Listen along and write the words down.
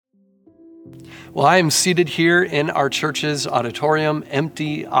Well, I am seated here in our church's auditorium,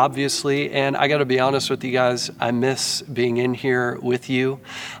 empty, obviously, and I got to be honest with you guys, I miss being in here with you,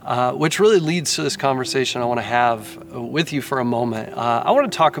 which really leads to this conversation I want to have with you for a moment. I want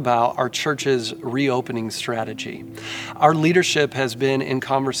to talk about our church's reopening strategy. Our leadership has been in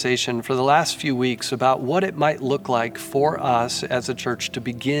conversation for the last few weeks about what it might look like for us as a church to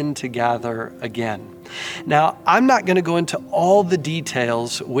begin to gather again. Now, I'm not going to go into all the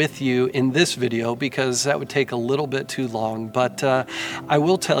details with you in this video because that would take a little bit too long, but I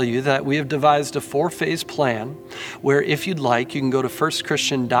will tell you that we have devised a 4-phase plan where if you'd like, you can go to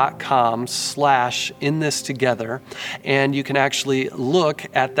firstchristian.com/inthistogether and you can actually look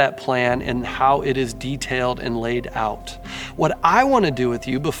at that plan and how it is detailed and laid out. What I want to do with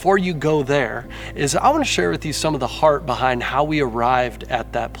you before you go there is I want to share with you some of the heart behind how we arrived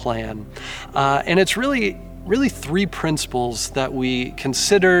at that plan. And it's really 3 principles that we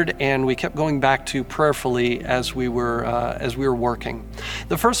considered and we kept going back to prayerfully as we were working.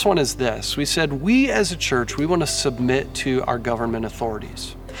 The first one is this. We said, we as a church, we want to submit to our government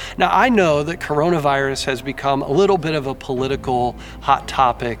authorities. Now, I know that coronavirus has become a little bit of a political hot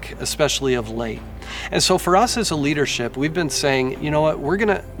topic, especially of late. And so for us as a leadership, we've been saying, you know what,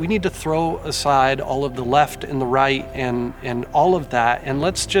 we need to throw aside all of the left and the right and all of that. And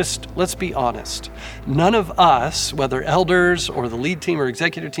let's be honest. None of us, whether elders or the lead team or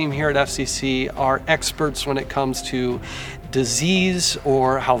executive team here at FCC, are experts when it comes to disease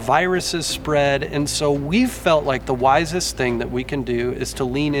or how viruses spread. And so we've felt like the wisest thing that we can do is to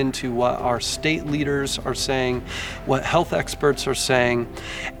lean into what our state leaders are saying, what health experts are saying,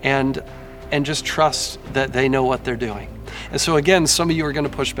 and just trust that they know what they're doing. And so again, some of you are going to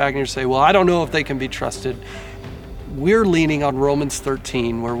push back and you say, well, I don't know if they can be trusted. We're leaning on Romans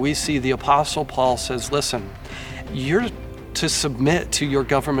 13, where we see the Apostle Paul says, listen, you're to submit to your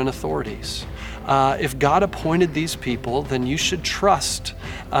government authorities. If God appointed these people, then you should trust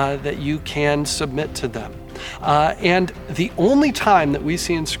that you can submit to them. And the only time that we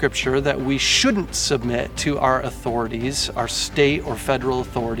see in Scripture that we shouldn't submit to our authorities, our state or federal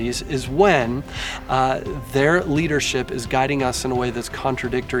authorities, is when their leadership is guiding us in a way that's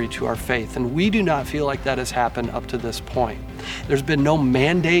contradictory to our faith. And we do not feel like that has happened up to this point. There's been no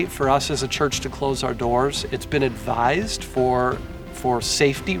mandate for us as a church to close our doors. It's been advised for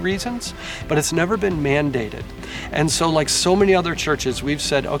safety reasons, but it's never been mandated. And so like so many other churches, we've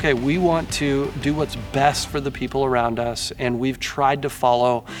said, okay, we want to do what's best for the people around us, and we've tried to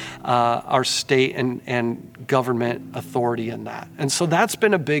follow our state and government authority in that. And so that's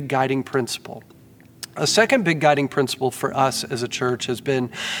been a big guiding principle. A second big guiding principle for us as a church has been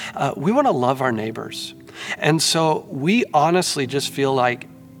we want to love our neighbors. And so we honestly just feel like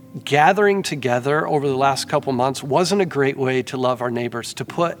gathering together over the last couple months wasn't a great way to love our neighbors, to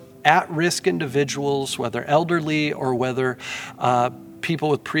put at-risk individuals, whether elderly or whether people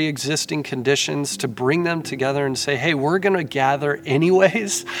with pre-existing conditions, to bring them together and say, hey, we're going to gather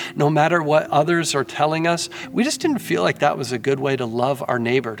anyways, no matter what others are telling us. We just didn't feel like that was a good way to love our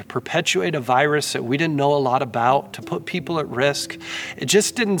neighbor, to perpetuate a virus that we didn't know a lot about, to put people at risk. It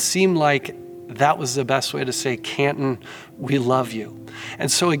just didn't seem like that was the best way to say, Canton, we love you.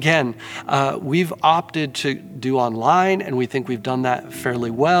 And so again, we've opted to do online, and we think we've done that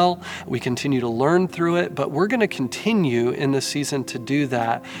fairly well. We continue to learn through it, but we're going to continue in this season to do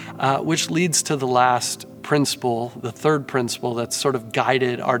that, which leads to the last principle, the third principle that's sort of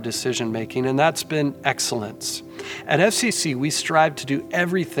guided our decision making, and that's been excellence. At FCC, we strive to do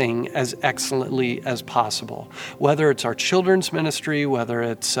everything as excellently as possible, whether it's our children's ministry, whether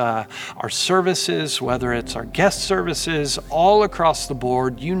it's our services, whether it's our guest services, all across the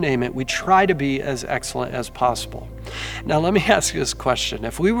board, you name it, we try to be as excellent as possible. Now, let me ask you this question.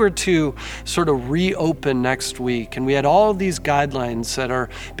 If we were to sort of reopen next week and we had all of these guidelines that are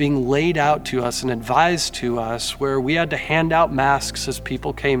being laid out to us and advised to us, where we had to hand out masks as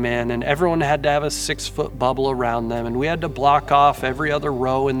people came in and everyone had to have a 6-foot bubble around them, and we had to block off every other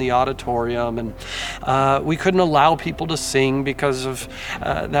row in the auditorium, and we couldn't allow people to sing because of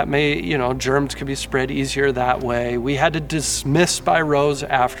germs could be spread easier that way. We had to dismiss by rows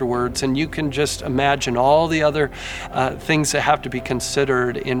afterwards, and you can just imagine all the other things that have to be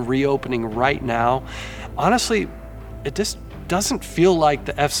considered in reopening right now. Honestly, it just doesn't feel like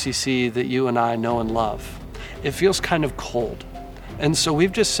the FCC that you and I know and love. It feels kind of cold. And so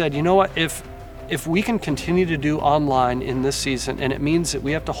we've just said, you know what, if we can continue to do online in this season, and it means that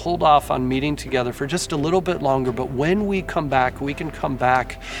we have to hold off on meeting together for just a little bit longer, but when we come back, we can come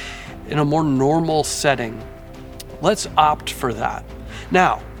back in a more normal setting. Let's opt for that.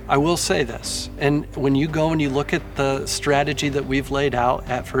 Now, I will say this, and when you go and you look at the strategy that we've laid out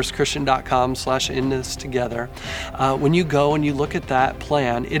at firstchristian.com/inthistogether, when you go and you look at that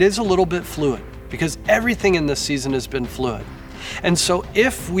plan, it is a little bit fluid because everything in this season has been fluid. And so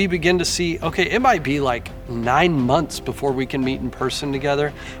if we begin to see, okay, it might be like 9 months before we can meet in person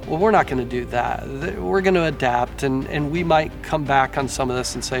together, well, we're not going to do that. We're going to adapt, and we might come back on some of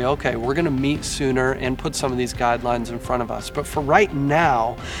this and say, okay, we're going to meet sooner and put some of these guidelines in front of us. But for right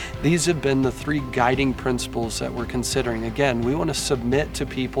now, these have been the 3 guiding principles that we're considering. Again, we want to submit to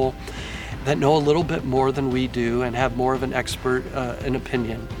people that know a little bit more than we do and have more of an expert an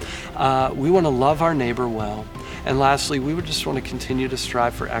opinion. We want to love our neighbor well. And lastly, we would just want to continue to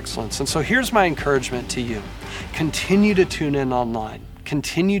strive for excellence. And so here's my encouragement to you. Continue to tune in online.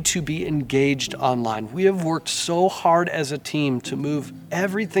 Continue to be engaged online. We have worked so hard as a team to move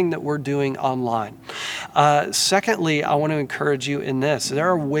everything that we're doing online. Secondly, I want to encourage you in this. There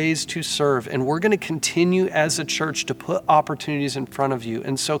are ways to serve, and we're going to continue as a church to put opportunities in front of you.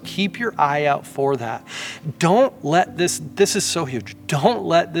 And so keep your eye out for that. Don't let this is so huge. Don't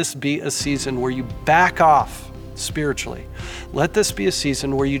let this be a season where you back off spiritually. Let this be a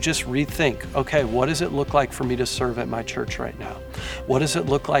season where you just rethink, okay, what does it look like for me to serve at my church right now? What does it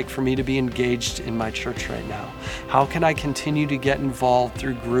look like for me to be engaged in my church right now? How can I continue to get involved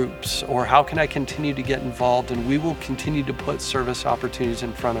through groups? Or how can I continue to get involved? And we will continue to put service opportunities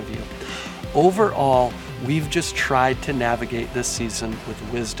in front of you. Overall, we've just tried to navigate this season with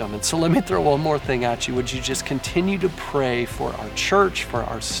wisdom. And so let me throw one more thing at you. Would you just continue to pray for our church, for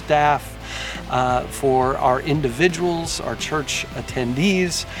our staff, for our individuals, our church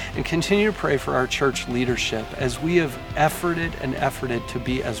attendees, and continue to pray for our church leadership as we have efforted to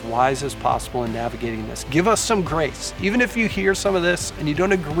be as wise as possible in navigating this. Give us some grace. Even if you hear some of this and you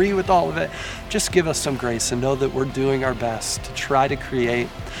don't agree with all of it, just give us some grace and know that we're doing our best to try to create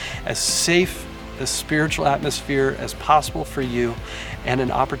as safe a spiritual atmosphere as possible for you and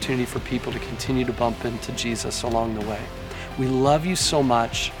an opportunity for people to continue to bump into Jesus along the way. We love you so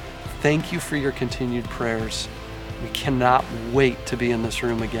much. Thank you for your continued prayers. We cannot wait to be in this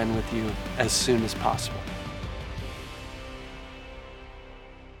room again with you as soon as possible.